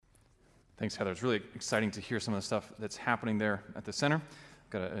Thanks, Heather. It's really exciting to hear some of the stuff that's happening there at the center.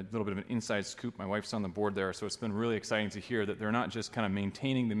 Got a little bit of an inside scoop. My wife's on the board there, so it's been really exciting to hear that they're not just kind of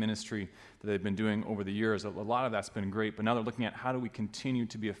maintaining the ministry that they've been doing over the years. A lot of that's been great, but now they're looking at how do we continue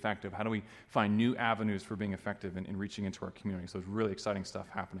to be effective? How do we find new avenues for being effective in reaching into our community? So it's really exciting stuff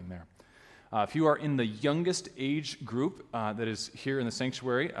happening there. If you are in the youngest age group that is here in the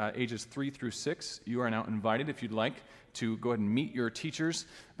sanctuary, ages 3 through 6, you are now invited, if you'd like, to go ahead and meet your teachers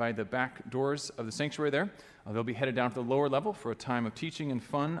by the back doors of the sanctuary there. They'll be headed down to the lower level for a time of teaching and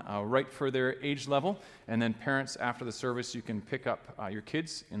fun, right for their age level. And then parents, after the service, you can pick up your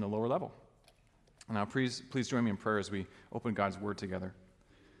kids in the lower level. Now, please join me in prayer as we open God's Word together.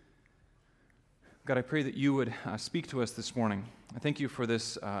 God, I pray that you would speak to us this morning. I thank you for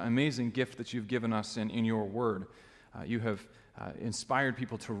this amazing gift that you've given us in your Word. You have inspired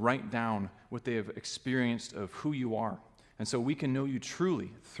people to write down what they have experienced of who you are. And so we can know you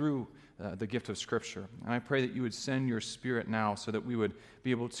truly through the gift of Scripture. And I pray that you would send your Spirit now so that we would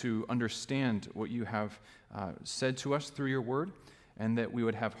be able to understand what you have said to us through your Word, and that we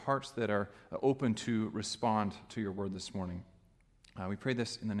would have hearts that are open to respond to your Word this morning. We pray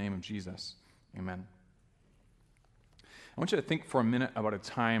this in the name of Jesus. Amen. I want you to think for a minute about a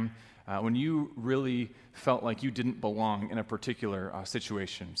time when you really felt like you didn't belong in a particular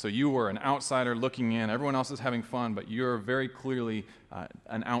situation. So you were an outsider looking in. Everyone else is having fun, but you're very clearly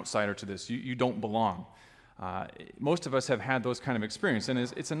an outsider to this. You don't belong. Most of us have had those kind of experience, and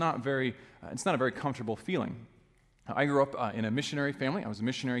it's not a very comfortable feeling. I grew up in a missionary family. I was a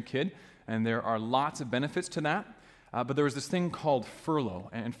missionary kid, and there are lots of benefits to that. But there was this thing called furlough,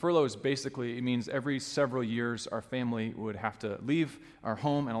 and furlough is basically, it means every several years our family would have to leave our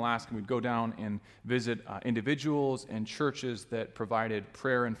home in Alaska. We'd go down and visit individuals and churches that provided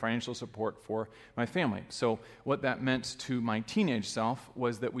prayer and financial support for my family. So what that meant to my teenage self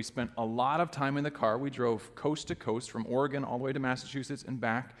was that we spent a lot of time in the car. We drove coast to coast from Oregon all the way to Massachusetts and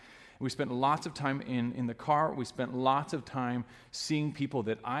back. We spent lots of time in the car. We spent lots of time seeing people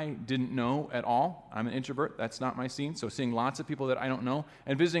that I didn't know at all. I'm an introvert. That's not my scene. So seeing lots of people that I don't know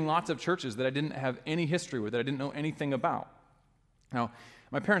and visiting lots of churches that I didn't have any history with, that I didn't know anything about. Now,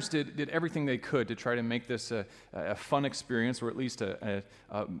 my parents did everything they could to try to make this a fun experience, or at least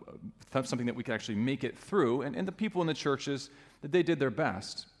something that we could actually make it through. And the people in the churches, that they did their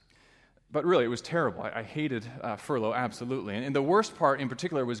best. But really, it was terrible. I hated furlough, absolutely. And the worst part in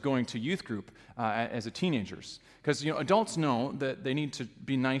particular was going to youth group as a teenagers. Because adults know that they need to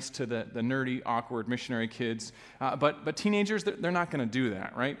be nice to the nerdy, awkward missionary kids. But teenagers, they're not going to do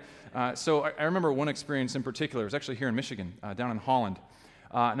that, right? So I remember one experience in particular. It was actually here in Michigan, down in Holland.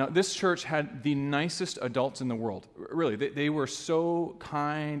 Now, this church had the nicest adults in the world. Really, they were so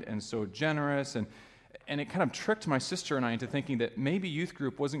kind and so generous, and it kind of tricked my sister and I into thinking that maybe youth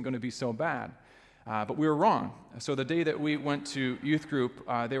group wasn't going to be so bad. But we were wrong. So the day that we went to youth group,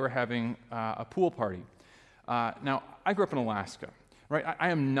 they were having a pool party. Now, I grew up in Alaska, right? I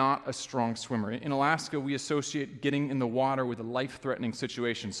am not a strong swimmer. In Alaska, we associate getting in the water with a life-threatening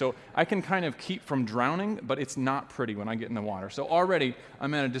situation. So I can kind of keep from drowning, but it's not pretty when I get in the water. So already,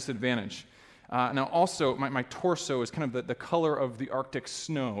 I'm at a disadvantage. Now, also, my torso is kind of the color of the Arctic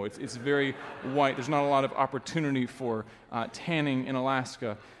snow. It's very white. There's not a lot of opportunity for tanning in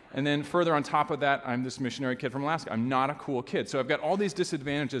Alaska. And then further on top of that, I'm this missionary kid from Alaska. I'm not a cool kid. So I've got all these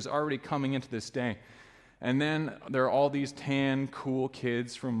disadvantages already coming into this day. And then there are all these tan, cool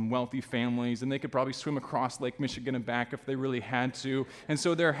kids from wealthy families, and they could probably swim across Lake Michigan and back if they really had to. And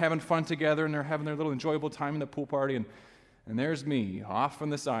so they're having fun together, and they're having their little enjoyable time in the pool party. And there's me, off on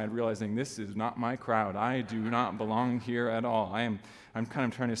the side, realizing this is not my crowd. I do not belong here at all. I'm kind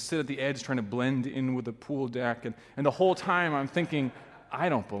of trying to sit at the edge, trying to blend in with the pool deck. And the whole time I'm thinking, I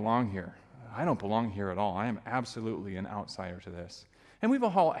don't belong here. I don't belong here at all. I am absolutely an outsider to this. And we've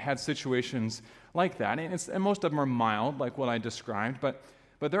all had situations like that. And most of them are mild, like what I described. But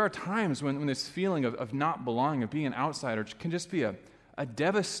there are times when this feeling of not belonging, of being an outsider, can just be a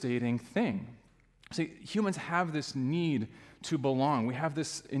devastating thing. See, humans have this need to belong. We have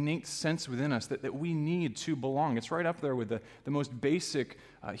this innate sense within us that we need to belong. It's right up there with the most basic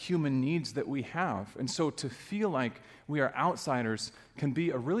human needs that we have. And so to feel like we are outsiders can be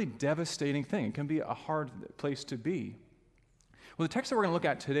a really devastating thing. It can be a hard place to be. Well, the text that we're going to look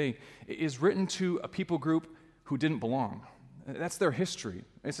at today is written to a people group who didn't belong. That's their history.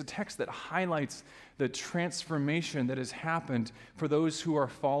 It's a text that highlights the transformation that has happened for those who are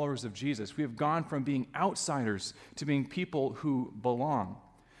followers of Jesus. We have gone from being outsiders to being people who belong.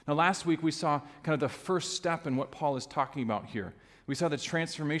 Now, last week we saw kind of the first step in what Paul is talking about here. We saw the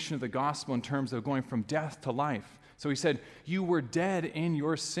transformation of the gospel in terms of going from death to life. So he said, you were dead in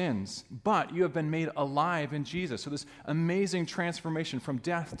your sins, but you have been made alive in Jesus. So this amazing transformation from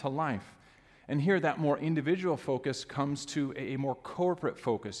death to life. And here that more individual focus comes to a more corporate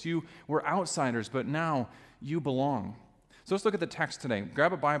focus. You were outsiders, but now you belong. So let's look at the text today.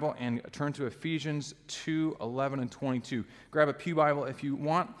 Grab a Bible and turn to Ephesians 2:11 and 22. Grab a pew Bible if you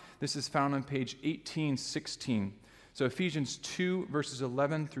want. This is found on page 1816. So Ephesians 2, verses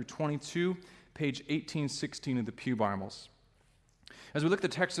 11 through 22, page 1816 of the pew Bibles. As we look at the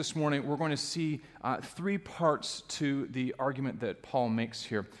text this morning, we're going to see three parts to the argument that Paul makes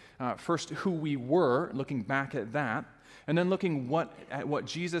here. First, who we were, looking back at that, and then looking at what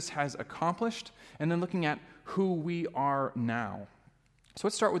Jesus has accomplished, and then looking at who we are now. So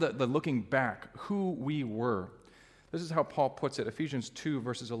let's start with the looking back, who we were. This is how Paul puts it, Ephesians 2,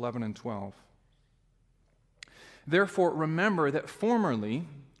 verses 11 and 12. Therefore, remember that formerly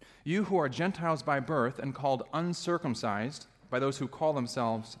you who are Gentiles by birth and called uncircumcised by those who call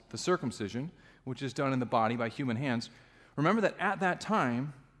themselves the circumcision, which is done in the body by human hands, remember that at that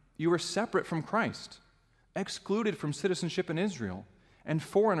time you were separate from Christ, excluded from citizenship in Israel, and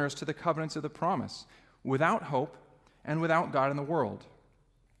foreigners to the covenants of the promise, without hope and without God in the world.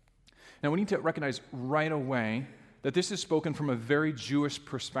 Now we need to recognize right away that this is spoken from a very Jewish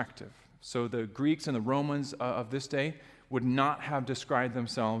perspective. So the Greeks and the Romans of this day would not have described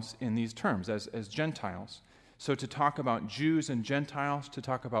themselves in these terms as Gentiles. So to talk about Jews and Gentiles, to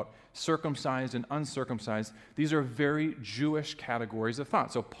talk about circumcised and uncircumcised, these are very Jewish categories of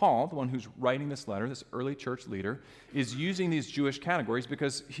thought. So Paul, the one who's writing this letter, this early church leader, is using these Jewish categories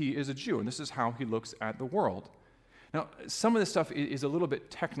because he is a Jew, and this is how he looks at the world. Now, some of this stuff is a little bit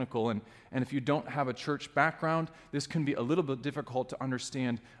technical, and if you don't have a church background, this can be a little bit difficult to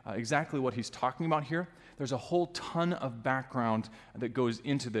understand exactly what he's talking about here. There's a whole ton of background that goes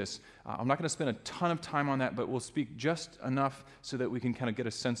into this. I'm not going to spend a ton of time on that, but we'll speak just enough so that we can kind of get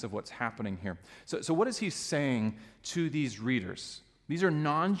a sense of what's happening here. So what is he saying to these readers? These are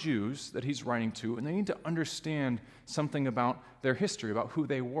non-Jews that he's writing to, and they need to understand something about their history, about who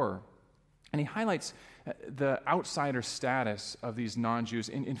they were. And he highlights the outsider status of these non-Jews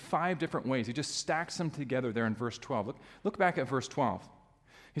in 5 different ways. He just stacks them together there in verse 12. Look back at verse 12.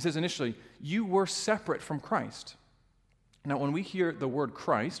 He says initially, you were separate from Christ. Now, when we hear the word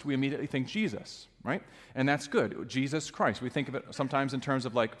Christ, we immediately think Jesus, right? And that's good. Jesus Christ. We think of it sometimes in terms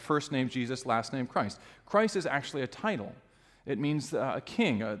of like first name Jesus, last name Christ. Christ is actually a title. It means a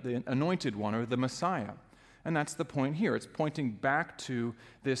king, the anointed one, or the Messiah. And that's the point here. It's pointing back to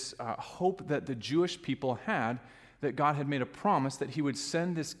this hope that the Jewish people had, that God had made a promise that he would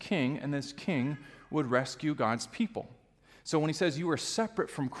send this king, and this king would rescue God's people. So when he says you are separate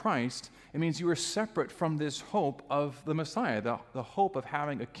from Christ, it means you are separate from this hope of the Messiah, the hope of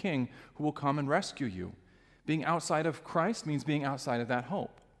having a king who will come and rescue you. Being outside of Christ means being outside of that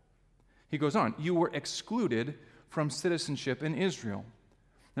hope. He goes on, you were excluded from citizenship in Israel.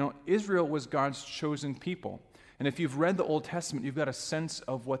 Now, Israel was God's chosen people. And if you've read the Old Testament, you've got a sense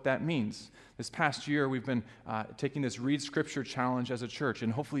of what that means. This past year, we've been taking this Read Scripture challenge as a church,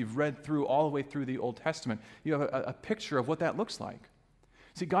 and hopefully you've read through all the way through the Old Testament. You have a picture of what that looks like.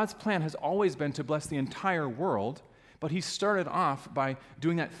 See, God's plan has always been to bless the entire world, but he started off by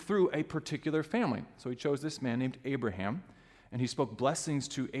doing that through a particular family. So he chose this man named Abraham, and he spoke blessings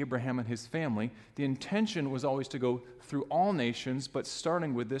to Abraham and his family. The intention was always to go through all nations, but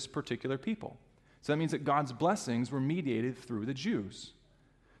starting with this particular people. So that means that God's blessings were mediated through the Jews.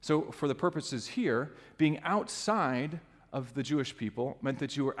 So for the purposes here, being outside of the Jewish people meant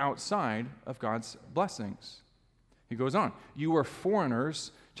that you were outside of God's blessings. He goes on, you were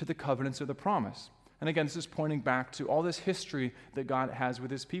foreigners to the covenants of the promise. And again, this is pointing back to all this history that God has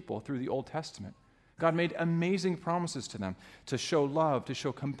with his people through the Old Testament. God made amazing promises to them to show love, to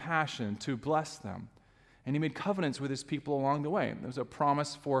show compassion, to bless them. And he made covenants with his people along the way. There was a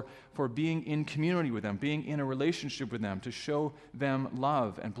promise for being in community with them, being in a relationship with them, to show them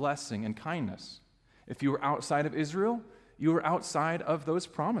love and blessing and kindness. If you were outside of Israel, you were outside of those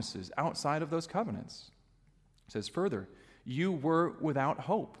promises, outside of those covenants. It says further, you were without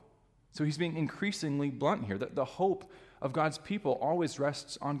hope. So he's being increasingly blunt here. The hope of God's people always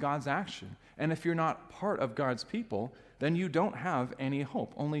rests on God's action. And if you're not part of God's people, then you don't have any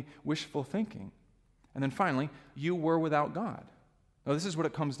hope, only wishful thinking. And then finally, you were without God. Now, this is what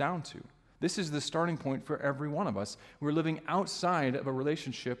it comes down to. This is the starting point for every one of us. We're living outside of a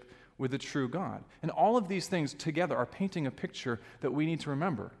relationship with the true God. And all of these things together are painting a picture that we need to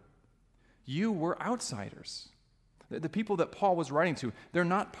remember. You were outsiders. The people that Paul was writing to, they're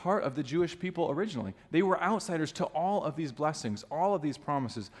not part of the Jewish people originally. They were outsiders to all of these blessings, all of these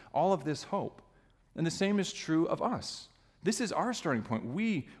promises, all of this hope. And the same is true of us. This is our starting point.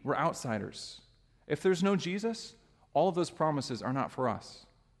 We were outsiders. If there's no Jesus, all of those promises are not for us.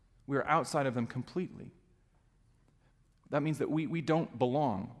 We are outside of them completely. That means that we don't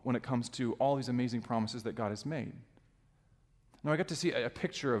belong when it comes to all these amazing promises that God has made. Now, I got to see a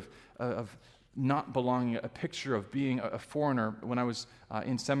picture of not belonging, a picture of being a foreigner when I was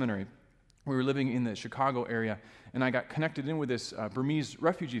in seminary. We were living in the Chicago area, and I got connected in with this Burmese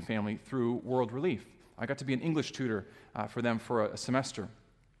refugee family through World Relief. I got to be an English tutor for them for a semester.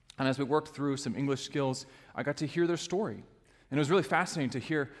 And as we worked through some English skills, I got to hear their story. And it was really fascinating to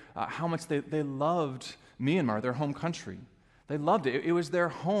hear how much they loved Myanmar, their home country. They loved it. It was their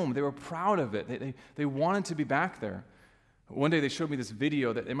home. They were proud of it. They wanted to be back there. One day they showed me this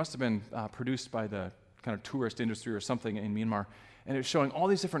video that it must have been produced by the kind of tourist industry or something in Myanmar. And it was showing all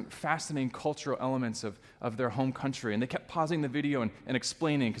these different fascinating cultural elements of their home country. And they kept pausing the video and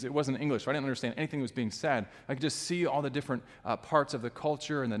explaining, because it wasn't English, so I didn't understand anything that was being said. I could just see all the different parts of the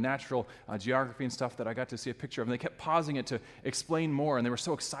culture and the natural geography and stuff that I got to see a picture of. And they kept pausing it to explain more, and they were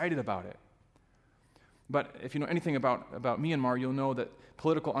so excited about it. But if you know anything about Myanmar, you'll know that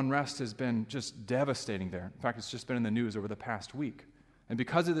political unrest has been just devastating there. In fact, it's just been in the news over the past week. And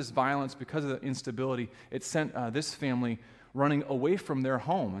because of this violence, because of the instability, it sent this family running away from their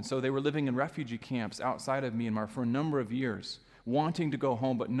home. And so they were living in refugee camps outside of Myanmar for a number of years, wanting to go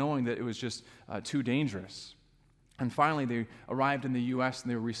home, but knowing that it was just too dangerous. And finally, they arrived in the U.S.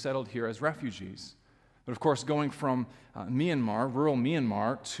 and they were resettled here as refugees. But of course, going from Myanmar, rural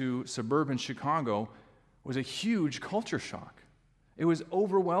Myanmar, to suburban Chicago was a huge culture shock. It was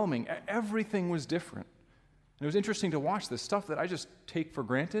overwhelming. Everything was different. And it was interesting to watch this stuff that I just take for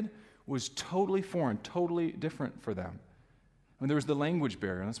granted was totally foreign, totally different for them. And there was the language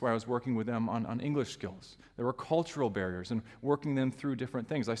barrier, and that's why I was working with them on English skills. There were cultural barriers and working them through different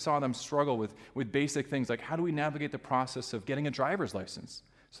things. I saw them struggle with basic things like how do we navigate the process of getting a driver's license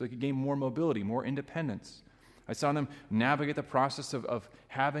so they could gain more mobility, more independence. I saw them navigate the process of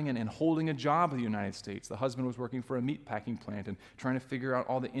having and holding a job in the United States. The husband was working for a meat packing plant and trying to figure out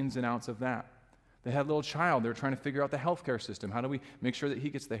all the ins and outs of that. They had a little child. They were trying to figure out the healthcare system. How do we make sure that he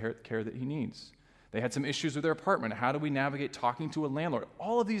gets the care that he needs? They had some issues with their apartment. How do we navigate talking to a landlord?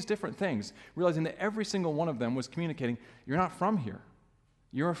 All of these different things, realizing that every single one of them was communicating, you're not from here.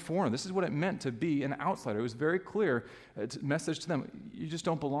 You're a foreigner. This is what it meant to be an outsider. It was very clear message to them, you just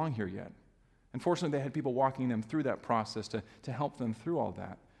don't belong here yet. Unfortunately, they had people walking them through that process to help them through all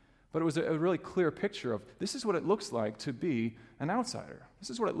that. But it was a really clear picture of this is what it looks like to be an outsider. This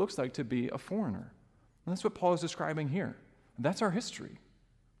is what it looks like to be a foreigner. And that's what Paul is describing here. That's our history.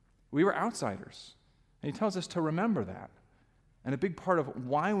 We were outsiders. And he tells us to remember that. And a big part of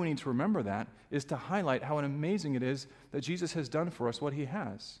why we need to remember that is to highlight how amazing it is that Jesus has done for us what he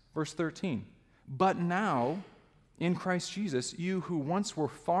has. Verse 13, but now, in Christ Jesus, you who once were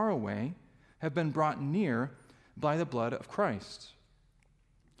far away have been brought near by the blood of Christ.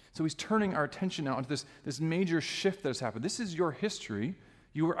 So he's turning our attention now to this major shift that has happened. This is your history.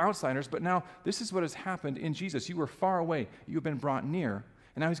 You were outsiders, but now this is what has happened in Jesus. You were far away. You have been brought near.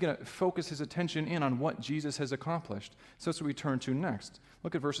 And now he's going to focus his attention in on what Jesus has accomplished. So that's what we turn to next.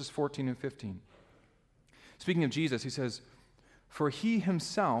 Look at verses 14 and 15. Speaking of Jesus, he says, for he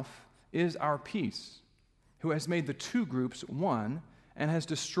himself is our peace, who has made the two groups one and has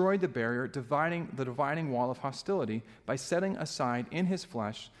destroyed the barrier, the dividing wall of hostility by setting aside in his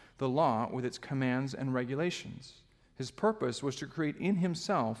flesh the law with its commands and regulations. His purpose was to create in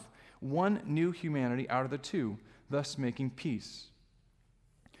himself one new humanity out of the two, thus making peace.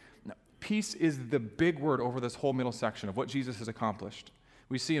 Peace is the big word over this whole middle section of what Jesus has accomplished.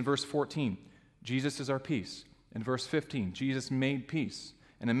 We see in verse 14, Jesus is our peace. In verse 15, Jesus made peace.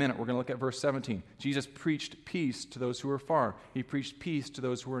 In a minute, we're going to look at verse 17. Jesus preached peace to those who were far. He preached peace to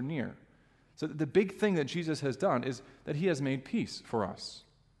those who were near. So the big thing that Jesus has done is that he has made peace for us.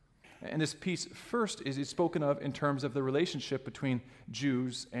 And this peace first is spoken of in terms of the relationship between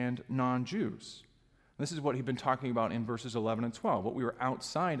Jews and non-Jews. This is what he'd been talking about in verses 11 and 12, what we were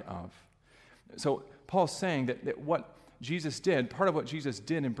outside of. So Paul's saying that what Jesus did, part of what Jesus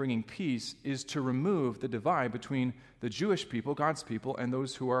did in bringing peace is to remove the divide between the Jewish people, God's people, and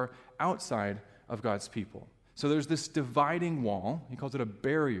those who are outside of God's people. So there's this dividing wall, he calls it a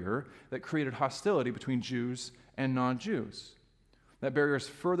barrier, that created hostility between Jews and non-Jews. That barrier is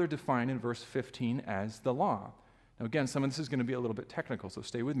further defined in verse 15 as the law. Now again, some of this is going to be a little bit technical, so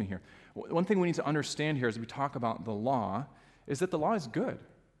stay with me here. One thing we need to understand here as we talk about the law is that the law is good.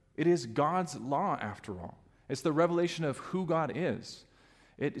 It is God's law, after all. It's the revelation of who God is.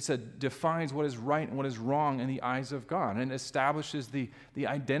 It defines what is right and what is wrong in the eyes of God, and it establishes the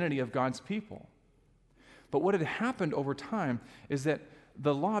identity of God's people. But what had happened over time is that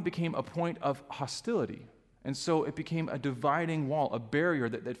the law became a point of hostility. And so it became a dividing wall, a barrier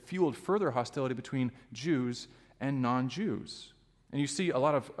that fueled further hostility between Jews and non-Jews. And you see a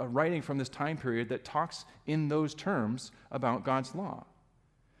lot of writing from this time period that talks in those terms about God's law.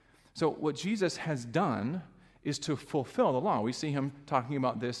 So what Jesus has done is to fulfill the law. We see him talking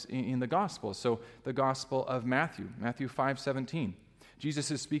about this in the Gospels. So the Gospel of Matthew 5:17.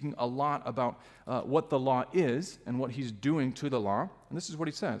 Jesus is speaking a lot about what the law is and what he's doing to the law. And this is what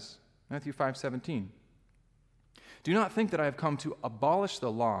he says, Matthew 5:17. Do not think that I have come to abolish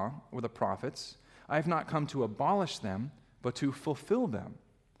the law or the prophets. I have not come to abolish them, but to fulfill them.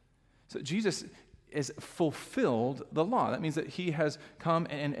 So Jesus has fulfilled the law. That means that he has come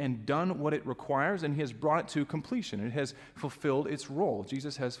and done what it requires, and he has brought it to completion. It has fulfilled its role.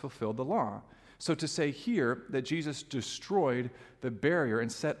 Jesus has fulfilled the law. So to say here that Jesus destroyed the barrier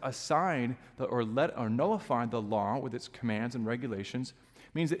and set aside or nullified the law with its commands and regulations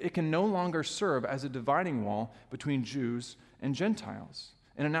means that it can no longer serve as a dividing wall between Jews and Gentiles.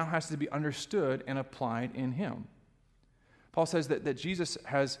 And it now has to be understood and applied in him. Paul says that Jesus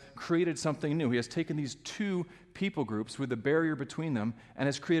has created something new. He has taken these two people groups with a barrier between them and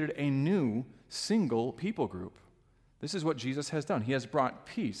has created a new single people group. This is what Jesus has done. He has brought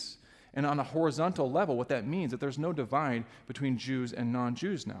peace. And on a horizontal level, what that means is that there's no divide between Jews and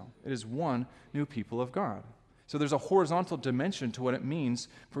non-Jews now. It is one new people of God. So there's a horizontal dimension to what it means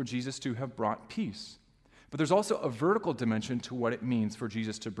for Jesus to have brought peace. But there's also a vertical dimension to what it means for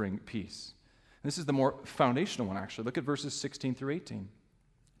Jesus to bring peace. This is the more foundational one, actually. Look at verses 16 through 18,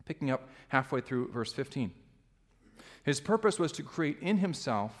 picking up halfway through verse 15. His purpose was to create in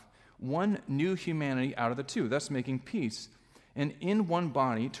himself one new humanity out of the two, thus making peace, and in one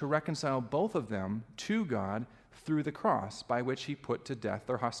body to reconcile both of them to God through the cross, by which he put to death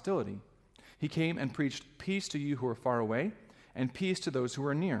their hostility. He came and preached peace to you who are far away, and peace to those who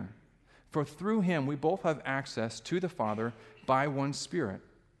are near. For through him we both have access to the Father by one Spirit.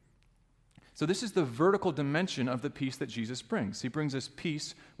 So this is the vertical dimension of the peace that Jesus brings. He brings us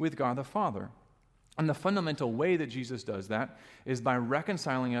peace with God the Father. And the fundamental way that Jesus does that is by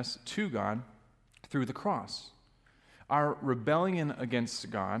reconciling us to God through the cross. Our rebellion against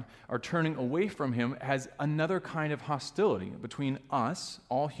God, our turning away from him, has another kind of hostility between us,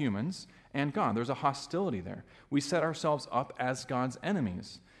 all humans, and God. There's a hostility there. We set ourselves up as God's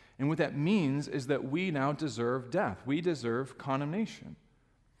enemies. And what that means is that we now deserve death. We deserve condemnation.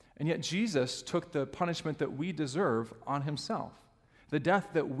 And yet Jesus took the punishment that we deserve on himself. The death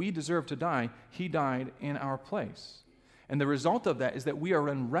that we deserve to die, he died in our place. And the result of that is that we are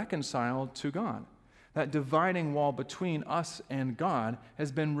then reconciled to God. That dividing wall between us and God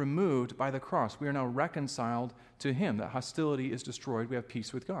has been removed by the cross. We are now reconciled to him. That hostility is destroyed. We have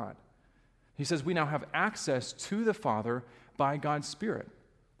peace with God. He says we now have access to the Father by God's Spirit.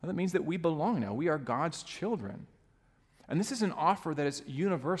 Now, that means that we belong now. We are God's children. And this is an offer that is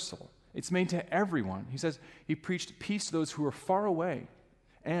universal. It's made to everyone. He says he preached peace to those who were far away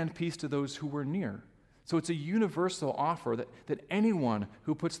and peace to those who were near. So it's a universal offer that anyone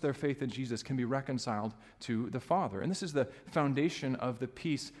who puts their faith in Jesus can be reconciled to the Father. And this is the foundation of the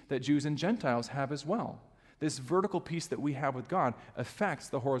peace that Jews and Gentiles have as well. This vertical peace that we have with God affects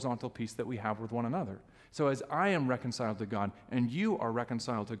the horizontal peace that we have with one another. So as I am reconciled to God and you are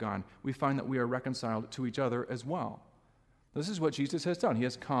reconciled to God, we find that we are reconciled to each other as well. This is what Jesus has done. He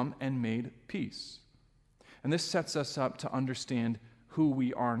has come and made peace. And this sets us up to understand who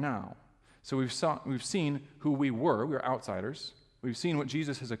we are now. So we've seen who we were. We were outsiders. We've seen what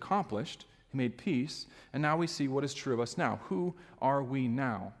Jesus has accomplished. He made peace. And now we see what is true of us now. Who are we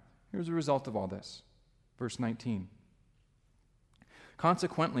now? Here's the result of all this. Verse 19.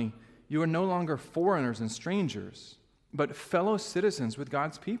 Consequently, you are no longer foreigners and strangers, but fellow citizens with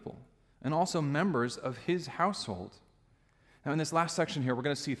God's people, and also members of his household. Now, in this last section here, we're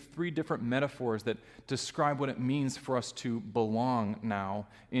going to see three different metaphors that describe what it means for us to belong now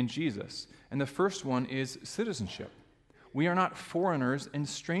in Jesus. And the first one is citizenship. We are not foreigners and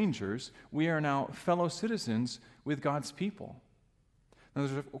strangers. We are now fellow citizens with God's people. Now,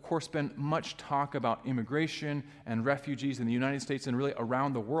 there's, of course, been much talk about immigration and refugees in the United States and really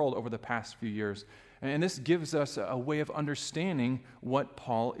around the world over the past few years. And this gives us a way of understanding what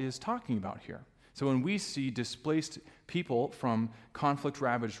Paul is talking about here. So when we see displaced people from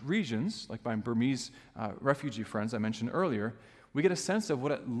conflict-ravaged regions, like my Burmese refugee friends I mentioned earlier, we get a sense of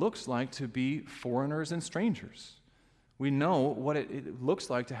what it looks like to be foreigners and strangers. We know what it looks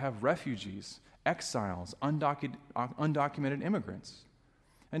like to have refugees, exiles, undocumented immigrants.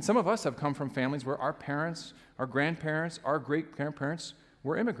 And some of us have come from families where our parents, our grandparents, our great-grandparents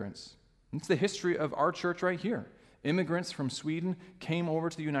were immigrants. It's the history of our church right here. Immigrants from Sweden came over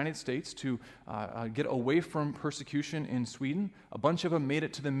to the United States to get away from persecution in Sweden. A bunch of them made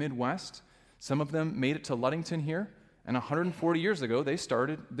it to the Midwest. Some of them made it to Ludington here. And 140 years ago, they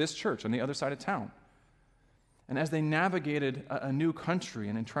started this church on the other side of town. And as they navigated a new country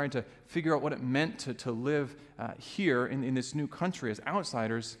and tried to figure out what it meant to live here in this new country as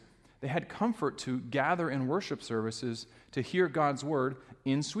outsiders, they had comfort to gather in worship services to hear God's word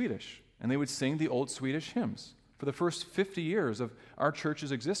in Swedish. And they would sing the old Swedish hymns. For the first 50 years of our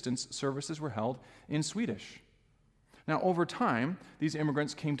church's existence, services were held in Swedish. Now, over time, these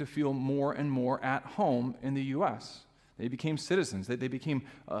immigrants came to feel more and more at home in the U.S. They became citizens. They became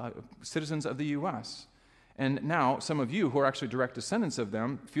citizens of the U.S. And now, some of you who are actually direct descendants of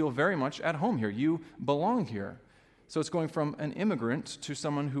them feel very much at home here. You belong here. So it's going from an immigrant to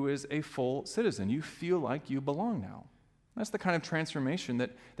someone who is a full citizen. You feel like you belong now. That's the kind of transformation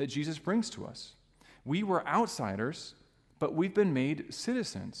that Jesus brings to us. We were outsiders, but we've been made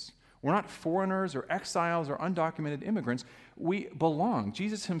citizens. We're not foreigners or exiles or undocumented immigrants. We belong.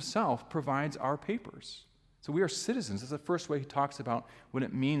 Jesus himself provides our papers. So we are citizens. That's the first way he talks about what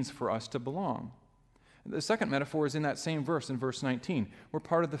it means for us to belong. The second metaphor is in that same verse, in verse 19. We're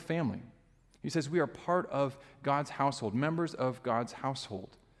part of the family. He says we are part of God's household, members of God's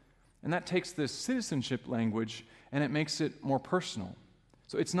household. And that takes this citizenship language and it makes it more personal.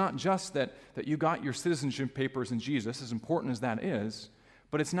 So it's not just that you got your citizenship papers in Jesus, as important as that is,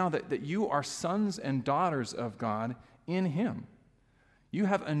 but it's now that you are sons and daughters of God in him. You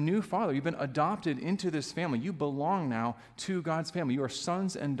have a new father. You've been adopted into this family. You belong now to God's family. You are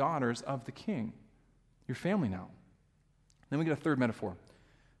sons and daughters of the King. Your family now. Then we get a third metaphor,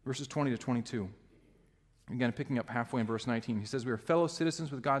 verses 20 to 22. Again, picking up halfway in verse 19. He says, we are fellow citizens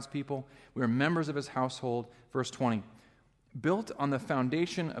with God's people. We are members of his household. Verse 20. Built on the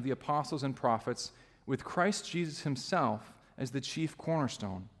foundation of the apostles and prophets, with Christ Jesus himself as the chief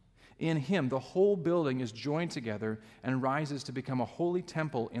cornerstone. In him, the whole building is joined together and rises to become a holy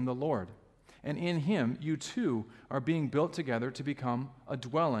temple in the Lord. And in him, you too are being built together to become a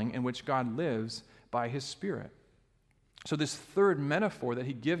dwelling in which God lives by his Spirit. So this third metaphor that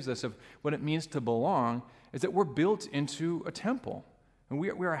he gives us of what it means to belong is that we're built into a temple. And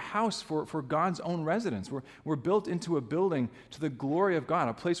we're a house for God's own residence. We're built into a building to the glory of God,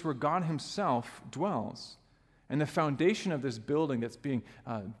 a place where God himself dwells. And the foundation of this building that's being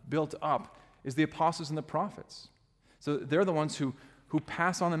built up is the apostles and the prophets. So they're the ones who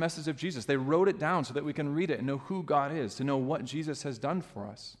pass on the message of Jesus. They wrote it down so that we can read it and know who God is, to know what Jesus has done for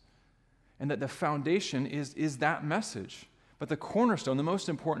us. And that the foundation is that message. But the cornerstone, the most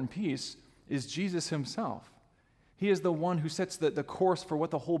important piece, is Jesus himself. He is the one who sets the course for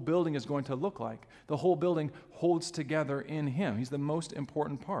what the whole building is going to look like. The whole building holds together in him. He's the most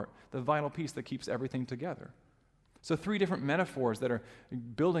important part, the vital piece that keeps everything together. So 3 different metaphors that are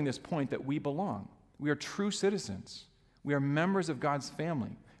building this point that we belong. We are true citizens. We are members of God's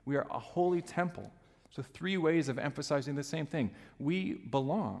family. We are a holy temple. So 3 ways of emphasizing the same thing. We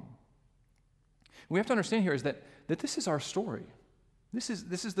belong. What we have to understand here is that this is our story. This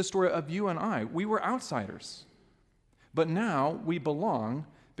is the story of you and I. We were outsiders. But now we belong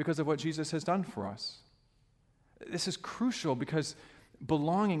because of what Jesus has done for us. This is crucial because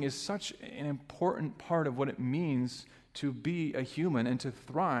belonging is such an important part of what it means to be a human and to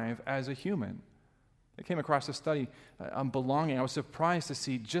thrive as a human. I came across a study on belonging. I was surprised to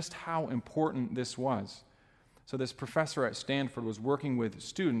see just how important this was. So this professor at Stanford was working with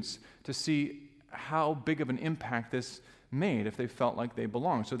students to see how big of an impact this made if they felt like they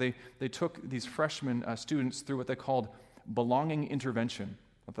belonged. So they took these freshman students through what they called belonging intervention.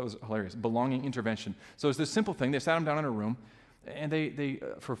 I thought that was hilarious. Belonging intervention. So it's this simple thing. They sat them down in a room, and they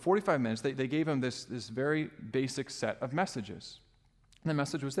for 45 minutes, they gave them this very basic set of messages. And the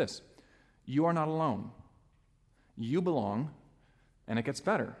message was this: you are not alone. You belong, and it gets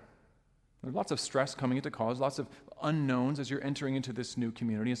better. There's lots of stress coming into college, lots of unknowns as you're entering into this new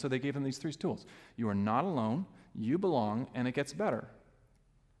community, and so they gave them these 3 tools. You are not alone, you belong, and it gets better.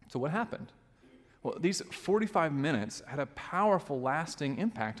 So what happened? Well, these 45 minutes had a powerful, lasting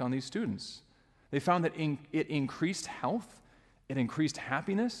impact on these students. They found that it increased health, it increased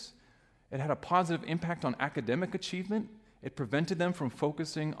happiness, it had a positive impact on academic achievement, it prevented them from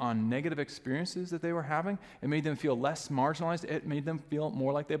focusing on negative experiences that they were having, it made them feel less marginalized, it made them feel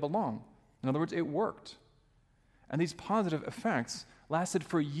more like they belong. In other words, it worked. And these positive effects lasted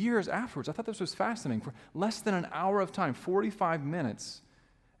for years afterwards. I thought this was fascinating. For less than an hour of time, 45 minutes,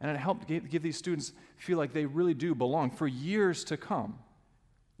 and it helped give these students feel like they really do belong for years to come.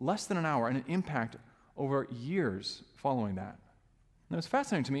 Less than an hour, and an impact over years following that. And what's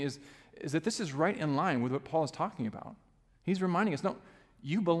fascinating to me is is that this is right in line with what Paul is talking about. He's reminding us, no,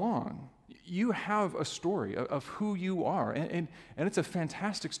 you belong. You have a story of who you are, and it's a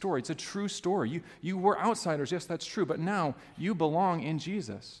fantastic story. It's a true story. You were outsiders, yes, that's true, but now you belong in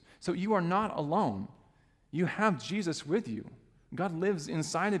Jesus. So you are not alone. You have Jesus with you. God lives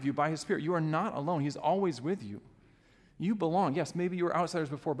inside of you by his Spirit. You are not alone. He's always with you. You belong. Yes, maybe you were outsiders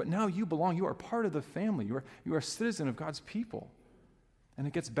before, but now you belong. You are part of the family. You are a citizen of God's people. And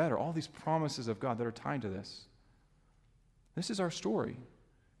it gets better. All these promises of God that are tied to this. This is our story.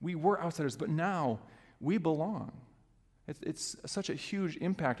 We were outsiders, but now we belong. It's such a huge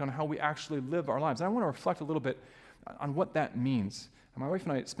impact on how we actually live our lives. And I want to reflect a little bit on what that means. My wife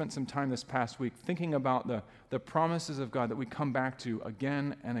and I spent some time this past week thinking about the promises of God that we come back to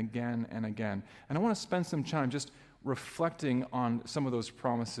again and again and again. And I want to spend some time just reflecting on some of those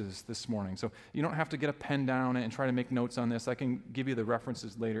promises this morning. So you don't have to get a pen down and try to make notes on this. I can give you the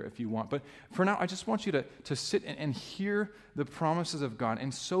references later if you want. But for now, I just want you to sit and hear the promises of God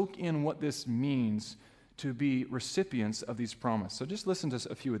and soak in what this means to be recipients of these promises. So just listen to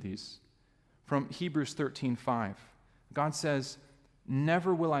a few of these. From Hebrews 13:5, God says,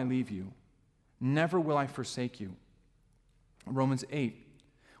 "Never will I leave you. Never will I forsake you." Romans 8,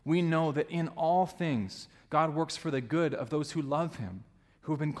 we know that in all things, God works for the good of those who love him,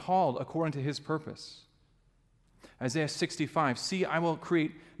 who have been called according to his purpose. Isaiah 65, "See, I will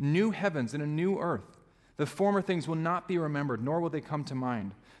create new heavens and a new earth. The former things will not be remembered, nor will they come to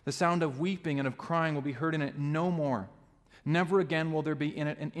mind. The sound of weeping and of crying will be heard in it no more. Never again will there be in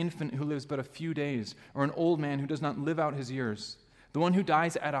it an infant who lives but a few days, or an old man who does not live out his years. The one who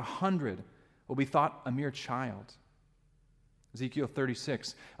dies at 100 will be thought a mere child." Ezekiel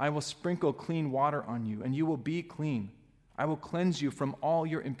 36, "I will sprinkle clean water on you, and you will be clean. I will cleanse you from all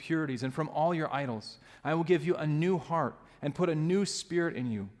your impurities and from all your idols. I will give you a new heart and put a new spirit in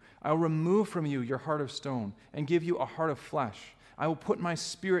you. I will remove from you your heart of stone and give you a heart of flesh. I will put my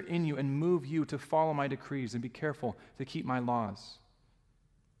spirit in you and move you to follow my decrees and be careful to keep my laws."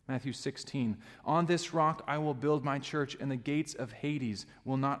 Matthew 16, "On this rock I will build my church, and the gates of Hades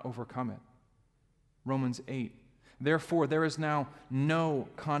will not overcome it." Romans 8, "Therefore there is now no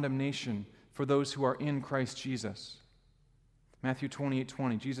condemnation for those who are in Christ Jesus." Matthew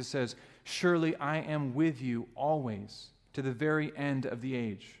 28:20, Jesus says, "Surely I am with you always to the very end of the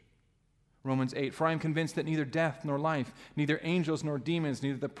age." Romans 8, "For I am convinced that neither death nor life, neither angels nor demons,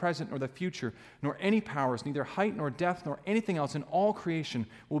 neither the present nor the future, nor any powers, neither height nor depth, nor anything else in all creation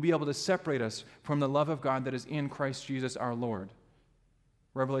will be able to separate us from the love of God that is in Christ Jesus our Lord."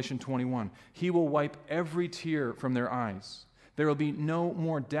 Revelation 21, "He will wipe every tear from their eyes. There will be no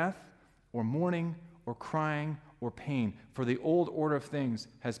more death or mourning or crying or pain, for the old order of things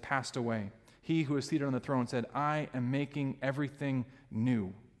has passed away. He who is seated on the throne said, 'I am making everything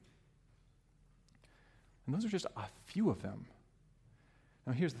new.'" And those are just a few of them.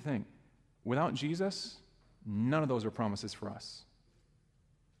 Now here's the thing. Without Jesus, none of those are promises for us.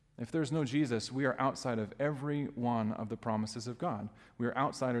 If there's no Jesus, we are outside of every one of the promises of God. We are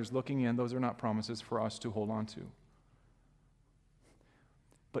outsiders looking in. Those are not promises for us to hold on to.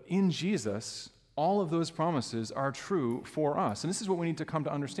 But in Jesus, all of those promises are true for us. And this is what we need to come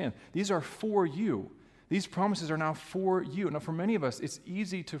to understand. These are for you. These promises are now for you. Now, for many of us, it's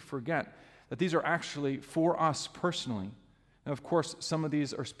easy to forget that these are actually for us personally. Now, of course, some of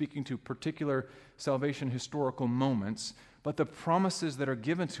these are speaking to particular salvation historical moments, but the promises that are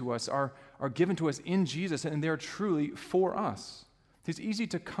given to us are given to us in Jesus, and they're truly for us. It's easy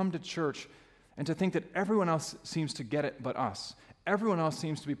to come to church and to think that everyone else seems to get it but us. Everyone else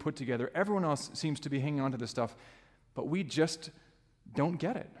seems to be put together. Everyone else seems to be hanging on to this stuff, but we just don't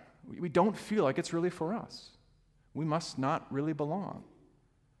get it. We don't feel like it's really for us. We must not really belong.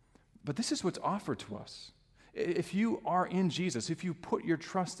 But this is what's offered to us. If you are in Jesus, if you put your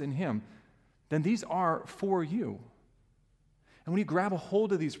trust in him, then these are for you. And when you grab a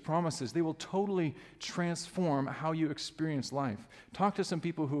hold of these promises, they will totally transform how you experience life. Talk to some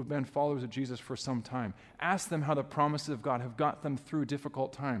people who have been followers of Jesus for some time. Ask them how the promises of God have got them through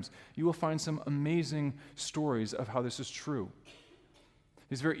difficult times. You will find some amazing stories of how this is true.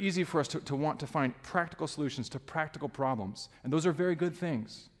 It's very easy for us to want to find practical solutions to practical problems, and those are very good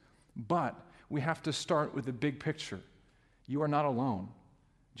things. But we have to start with the big picture. You are not alone.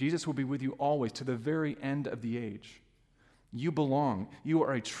 Jesus will be with you always to the very end of the age. You belong. You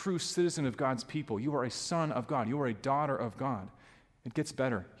are a true citizen of God's people. You are a son of God. You are a daughter of God. It gets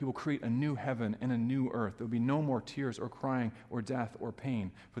better. He will create a new heaven and a new earth. There will be no more tears or crying or death or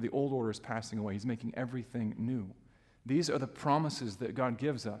pain, for the old order is passing away. He's making everything new. These are the promises that God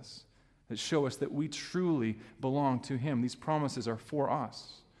gives us that show us that we truly belong to him. These promises are for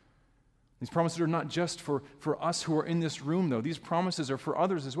us. These promises are not just for us who are in this room, though. These promises are for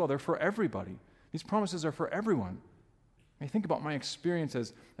others as well. They're for everybody. These promises are for everyone. I think about my experience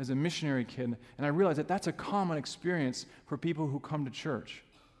as a missionary kid, and I realize that that's a common experience for people who come to church.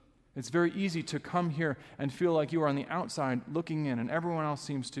 It's very easy to come here and feel like you are on the outside looking in, and everyone else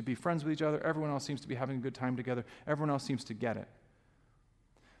seems to be friends with each other, everyone else seems to be having a good time together, everyone else seems to get it.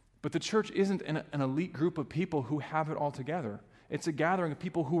 But the church isn't an elite group of people who have it all together. It's a gathering of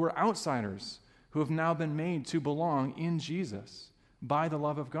people who were outsiders, who have now been made to belong in Jesus by the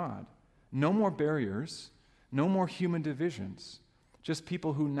love of God. No more barriers, no more human divisions, just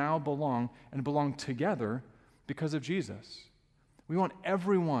people who now belong and belong together because of Jesus. We want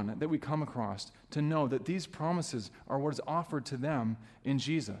everyone that we come across to know that these promises are what is offered to them in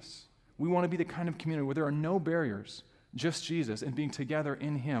Jesus. We want to be the kind of community where there are no barriers, just Jesus, and being together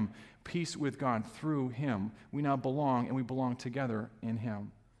in Him, peace with God through Him. We now belong, and we belong together in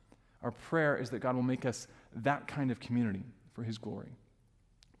Him. Our prayer is that God will make us that kind of community for His glory.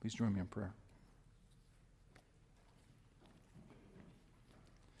 Please join me in prayer.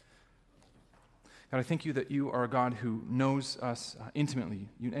 God, I thank you that you are a God who knows us intimately.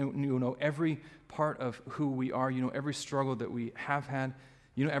 You know every part of who we are. You know every struggle that we have had.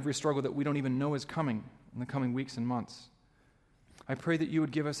 You know every struggle that we don't even know is coming in the coming weeks and months. I pray that you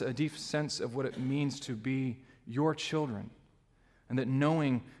would give us a deep sense of what it means to be your children, and that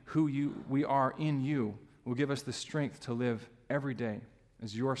knowing who we are in you will give us the strength to live every day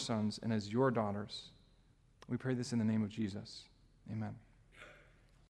as your sons and as your daughters. We pray this in the name of Jesus. Amen.